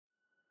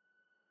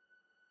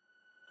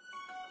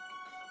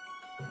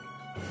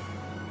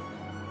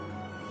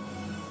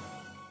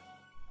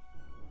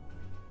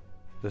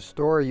The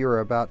story you are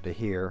about to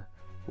hear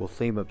will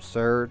seem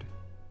absurd,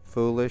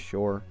 foolish,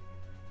 or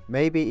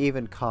maybe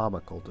even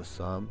comical to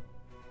some,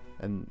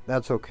 and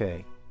that's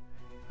okay.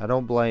 I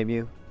don't blame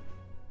you.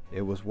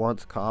 It was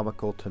once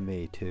comical to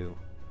me too.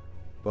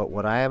 But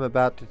what I am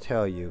about to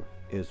tell you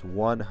is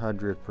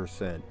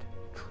 100%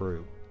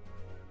 true.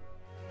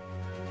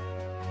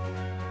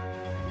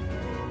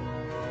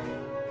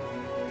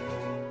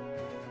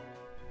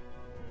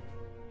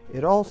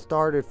 It all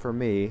started for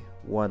me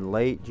one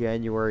late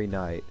January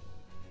night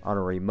on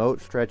a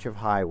remote stretch of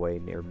highway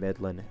near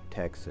Midland,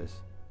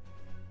 Texas.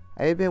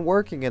 I had been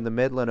working in the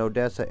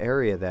Midland-Odessa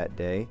area that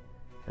day,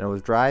 and I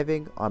was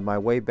driving on my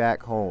way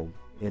back home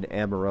in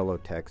Amarillo,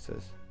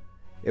 Texas.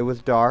 It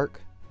was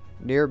dark,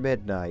 near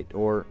midnight,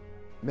 or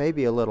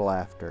maybe a little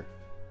after.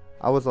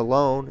 I was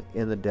alone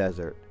in the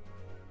desert.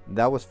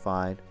 That was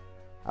fine.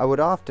 I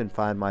would often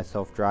find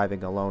myself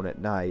driving alone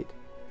at night.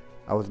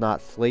 I was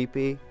not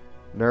sleepy,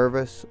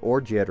 nervous,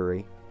 or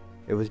jittery.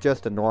 It was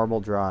just a normal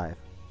drive.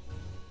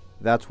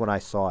 That's when I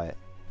saw it.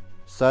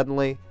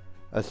 Suddenly,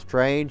 a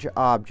strange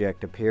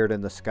object appeared in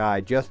the sky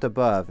just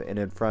above and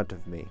in front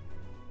of me.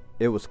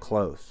 It was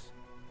close.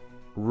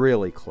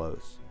 Really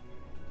close.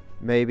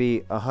 Maybe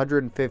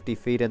 150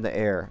 feet in the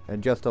air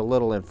and just a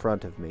little in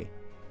front of me.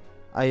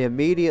 I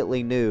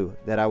immediately knew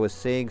that I was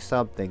seeing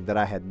something that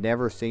I had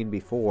never seen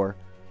before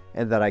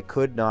and that I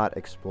could not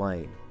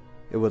explain.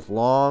 It was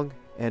long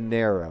and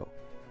narrow.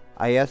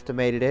 I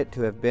estimated it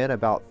to have been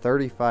about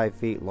 35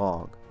 feet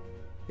long.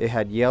 It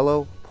had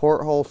yellow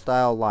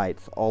porthole-style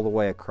lights all the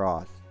way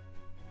across.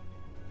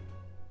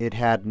 It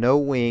had no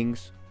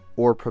wings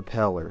or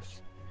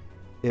propellers.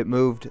 It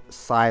moved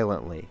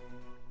silently.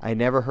 I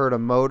never heard a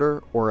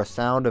motor or a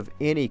sound of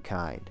any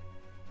kind.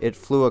 It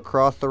flew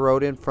across the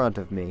road in front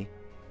of me.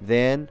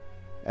 Then,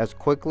 as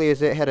quickly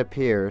as it had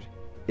appeared,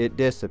 it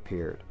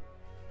disappeared.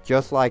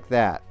 Just like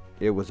that,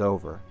 it was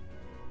over.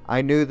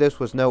 I knew this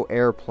was no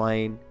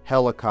airplane,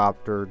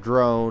 helicopter,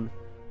 drone,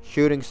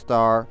 shooting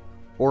star,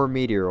 or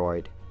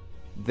meteoroid.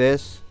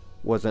 This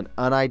was an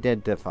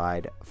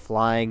unidentified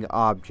flying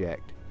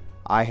object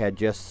I had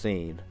just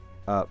seen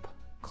up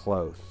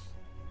close.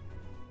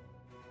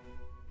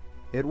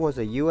 It was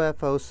a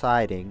UFO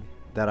sighting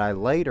that I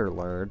later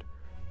learned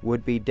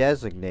would be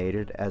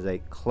designated as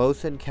a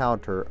close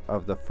encounter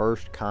of the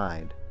first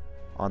kind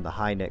on the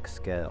Hynek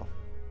scale.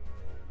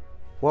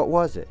 What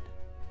was it?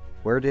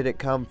 Where did it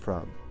come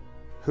from?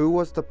 Who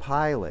was the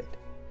pilot?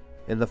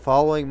 In the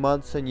following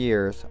months and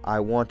years, I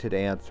wanted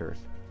answers.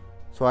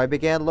 So I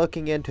began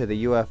looking into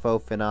the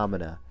UFO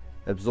phenomena,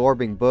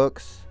 absorbing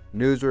books,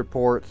 news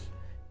reports,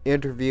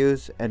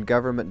 interviews, and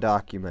government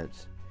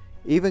documents,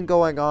 even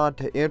going on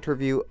to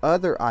interview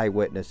other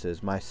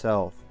eyewitnesses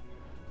myself.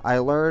 I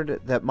learned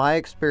that my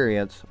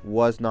experience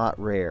was not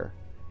rare.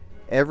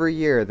 Every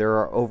year there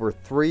are over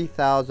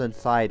 3,000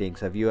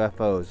 sightings of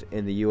UFOs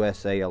in the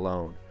USA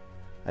alone.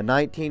 A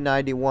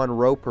 1991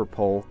 Roper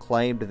poll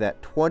claimed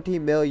that 20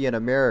 million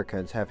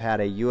Americans have had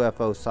a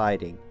UFO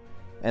sighting,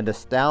 and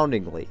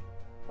astoundingly,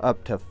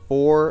 up to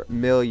 4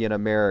 million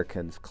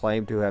Americans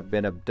claim to have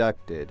been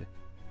abducted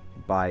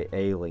by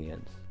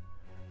aliens.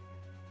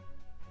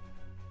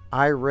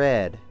 I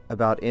read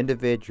about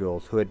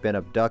individuals who had been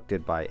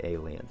abducted by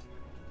aliens.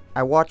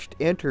 I watched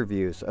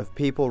interviews of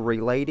people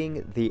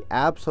relating the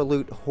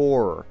absolute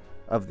horror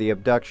of the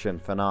abduction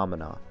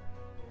phenomena.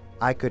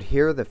 I could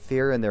hear the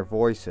fear in their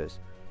voices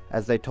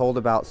as they told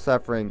about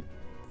suffering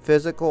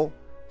physical,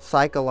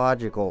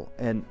 psychological,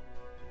 and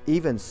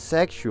even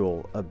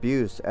sexual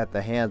abuse at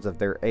the hands of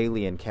their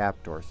alien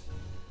captors.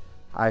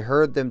 I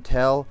heard them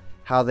tell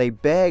how they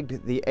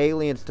begged the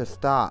aliens to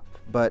stop,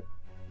 but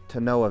to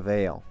no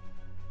avail.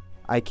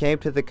 I came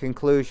to the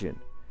conclusion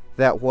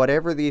that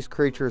whatever these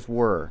creatures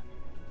were,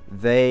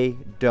 they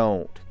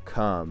don't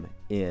come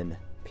in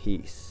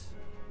peace.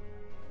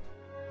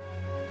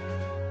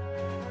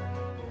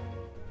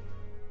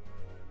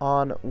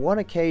 On one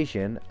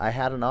occasion, I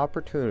had an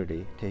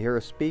opportunity to hear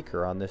a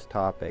speaker on this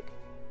topic.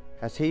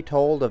 As he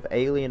told of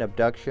alien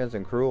abductions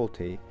and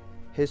cruelty,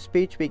 his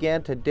speech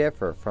began to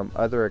differ from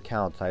other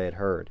accounts I had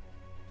heard.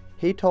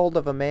 He told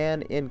of a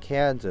man in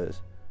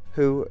Kansas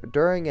who,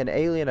 during an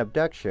alien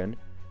abduction,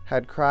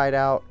 had cried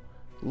out,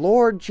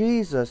 "Lord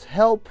Jesus,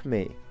 help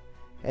me!"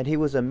 and he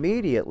was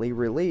immediately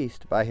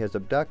released by his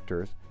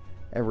abductors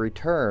and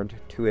returned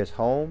to his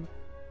home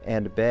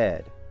and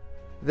bed.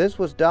 This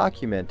was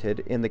documented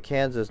in the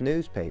Kansas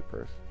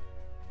newspapers.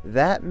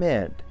 That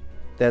meant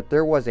that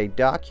there was a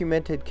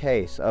documented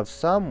case of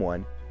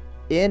someone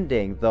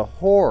ending the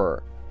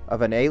horror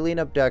of an alien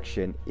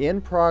abduction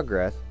in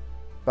progress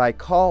by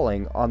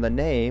calling on the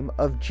name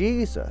of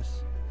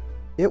Jesus.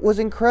 It was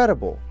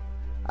incredible.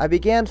 I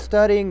began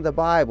studying the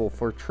Bible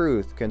for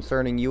truth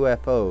concerning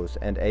UFOs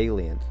and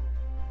aliens.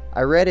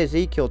 I read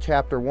Ezekiel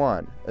chapter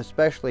 1,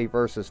 especially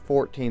verses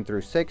 14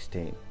 through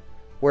 16,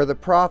 where the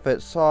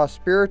prophet saw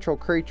spiritual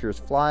creatures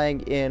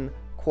flying in,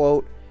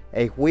 quote,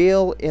 a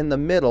wheel in the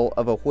middle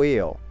of a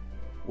wheel.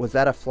 Was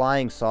that a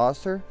flying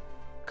saucer?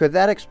 Could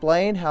that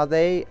explain how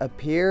they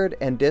appeared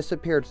and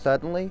disappeared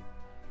suddenly?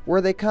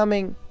 Were they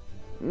coming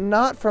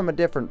not from a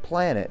different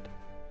planet,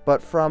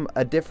 but from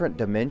a different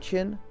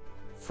dimension,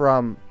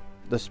 from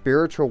the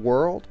spiritual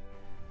world?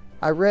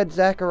 I read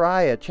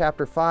Zechariah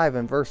chapter 5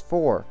 and verse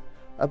 4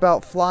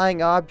 about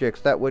flying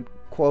objects that would,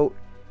 quote,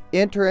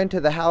 enter into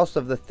the house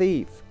of the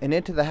thief, and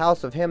into the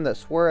house of him that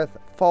sweareth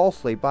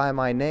falsely by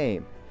my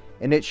name,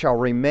 and it shall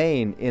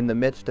remain in the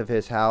midst of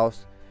his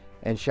house,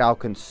 and shall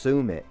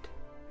consume it.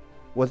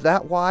 Was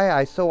that why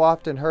I so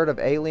often heard of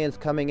aliens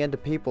coming into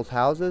people's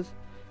houses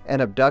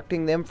and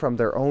abducting them from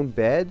their own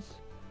beds?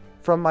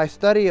 From my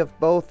study of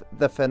both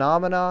the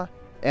phenomena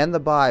and the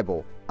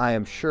Bible, I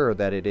am sure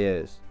that it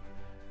is.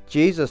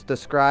 Jesus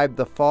described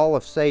the fall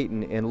of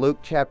Satan in Luke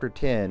chapter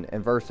 10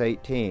 and verse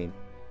 18.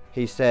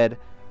 He said,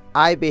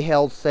 I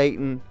beheld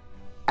Satan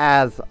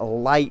as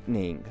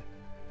lightning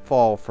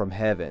fall from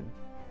heaven.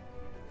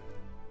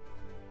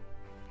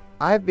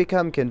 I have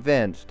become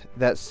convinced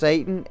that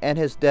Satan and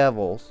his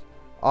devils,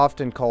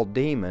 often called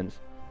demons,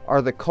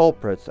 are the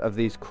culprits of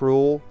these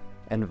cruel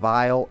and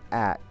vile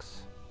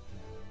acts.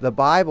 The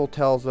Bible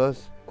tells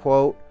us,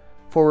 quote,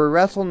 For we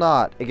wrestle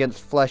not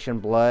against flesh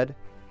and blood,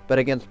 but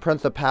against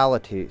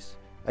principalities,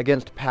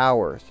 against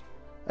powers,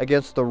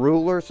 against the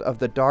rulers of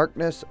the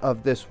darkness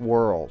of this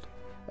world,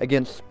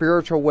 against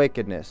spiritual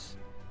wickedness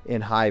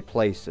in high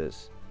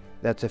places.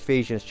 That's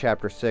Ephesians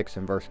chapter 6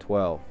 and verse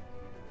 12.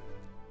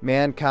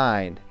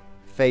 Mankind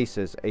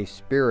faces a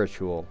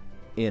spiritual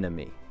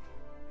enemy.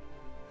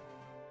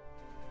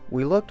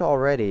 We looked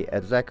already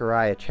at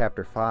Zechariah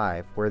chapter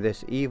 5, where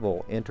this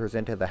evil enters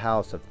into the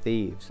house of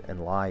thieves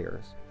and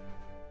liars.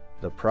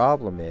 The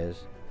problem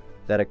is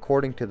that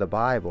according to the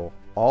Bible,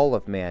 all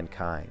of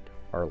mankind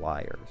are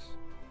liars.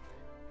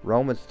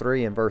 Romans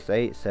 3 and verse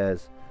 8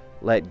 says,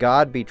 Let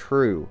God be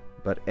true,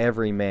 but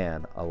every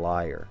man a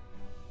liar.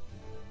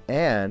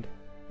 And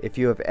if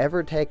you have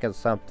ever taken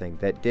something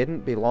that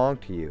didn't belong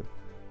to you,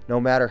 no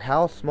matter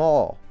how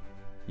small,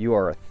 you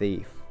are a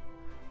thief.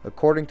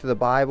 According to the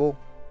Bible,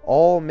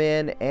 all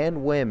men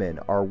and women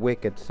are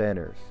wicked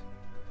sinners.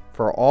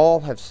 For all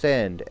have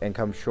sinned and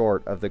come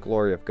short of the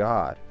glory of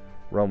God,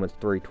 Romans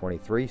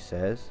 3:23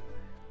 says.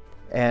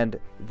 And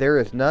there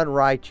is none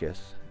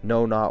righteous,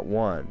 no, not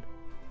one,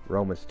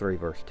 Romans 3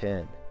 verse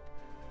 10.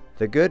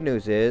 The good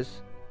news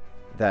is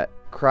that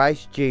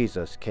Christ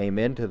Jesus came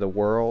into the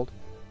world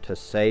to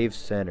save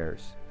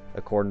sinners,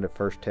 according to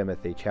 1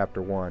 Timothy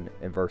chapter 1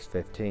 and verse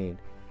 15.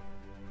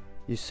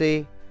 You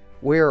see,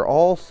 we are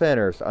all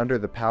sinners under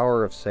the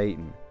power of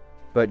Satan,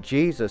 but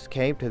Jesus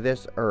came to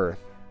this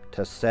earth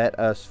to set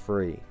us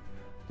free.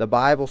 The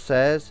Bible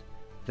says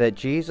that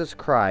Jesus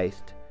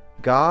Christ,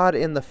 God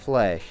in the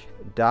flesh,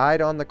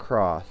 died on the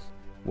cross,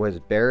 was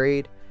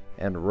buried,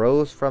 and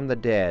rose from the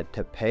dead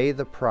to pay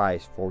the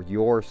price for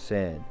your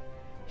sin.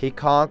 He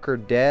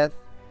conquered death,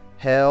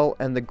 hell,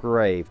 and the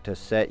grave to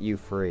set you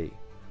free.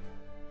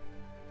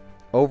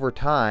 Over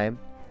time,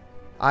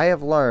 I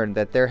have learned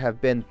that there have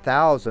been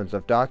thousands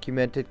of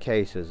documented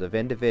cases of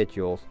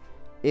individuals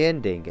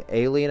ending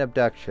alien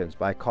abductions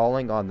by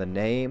calling on the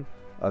name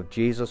of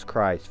Jesus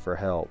Christ for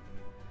help.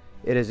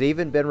 It has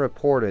even been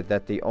reported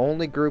that the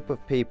only group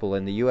of people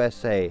in the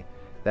USA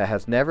that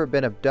has never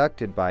been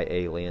abducted by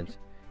aliens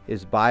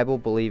is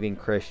Bible-believing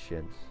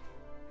Christians.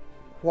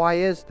 Why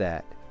is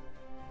that?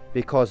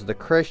 Because the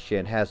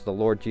Christian has the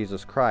Lord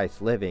Jesus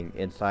Christ living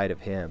inside of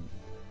him.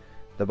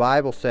 The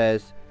Bible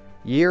says,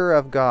 Ye are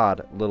of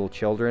God, little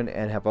children,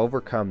 and have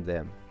overcome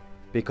them,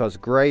 because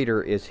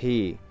greater is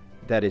he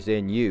that is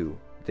in you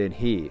than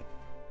he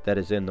that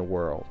is in the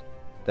world.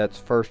 That's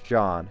 1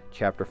 John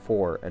chapter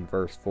 4 and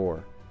verse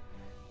 4.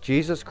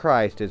 Jesus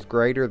Christ is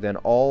greater than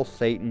all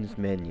Satan's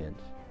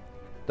minions.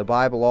 The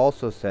Bible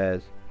also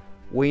says,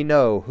 We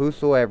know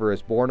whosoever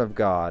is born of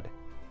God,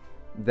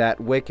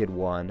 that wicked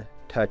one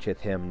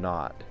toucheth him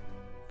not.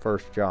 1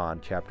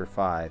 John chapter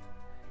 5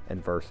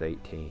 and verse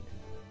 18.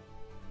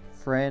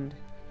 Friend,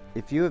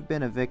 if you have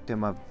been a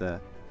victim of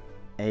the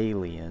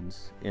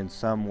aliens in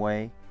some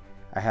way,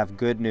 I have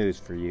good news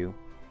for you.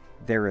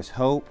 There is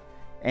hope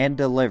and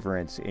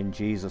deliverance in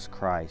Jesus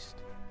Christ.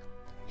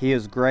 He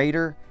is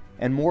greater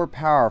and more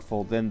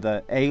powerful than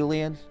the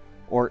aliens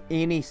or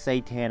any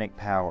satanic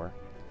power.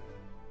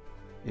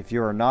 If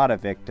you are not a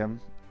victim,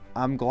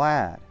 I'm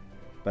glad,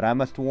 but I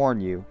must warn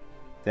you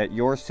that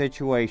your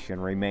situation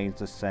remains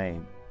the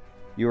same.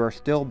 You are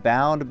still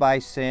bound by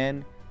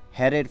sin,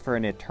 headed for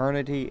an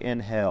eternity in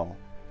hell.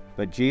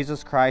 But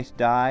Jesus Christ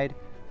died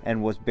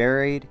and was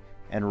buried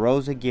and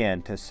rose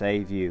again to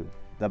save you.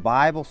 The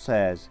Bible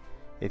says,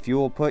 if you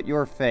will put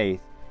your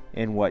faith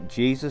in what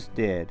Jesus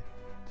did,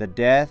 the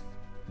death,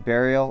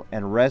 burial,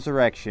 and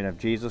resurrection of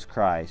Jesus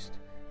Christ,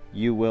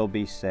 you will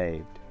be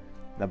saved.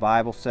 The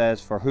Bible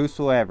says, For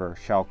whosoever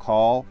shall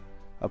call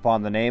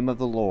upon the name of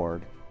the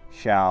Lord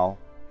shall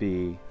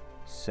be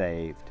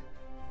saved.